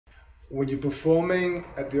When you're performing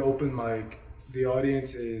at the open mic, the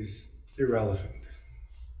audience is irrelevant.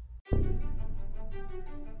 How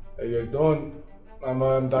you guys doing?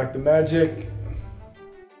 I'm Dr. Magic.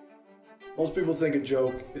 Most people think a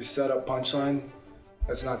joke is setup punchline.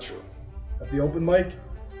 That's not true. At the open mic,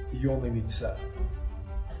 you only need setup.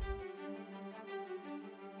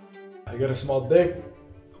 I got a small dick.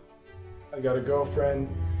 I got a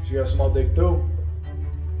girlfriend. She got a small dick too.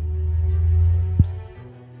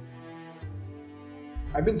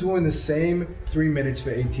 I've been doing the same 3 minutes for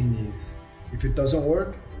 18 years. If it doesn't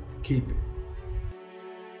work, keep it.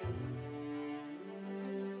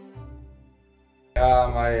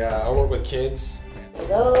 I work with kids.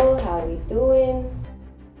 Hello, how we doing?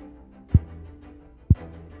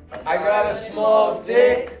 I got a small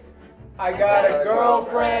dick. I got a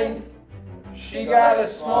girlfriend. She got a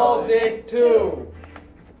small dick too.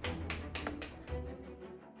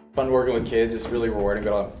 Fun working with kids. It's really rewarding,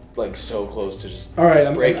 but I'm like so close to just All right,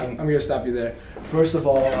 I'm breaking. gonna stop you there. First of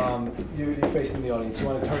all, you're facing the audience. You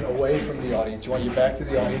want to turn away from the audience. You want your back to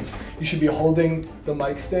the audience. You should be holding the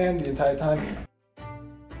mic stand the entire time.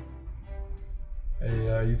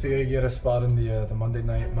 Hey, you think I can get a spot in the Monday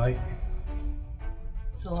night mic?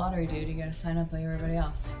 It's the lottery, dude. You gotta sign up like everybody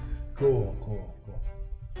else. Cool.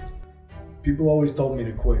 People always told me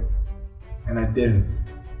to quit, and I didn't.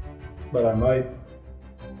 But I might.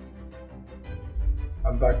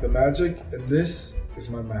 I'm Dr. Magic, and this is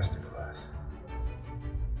my masterclass.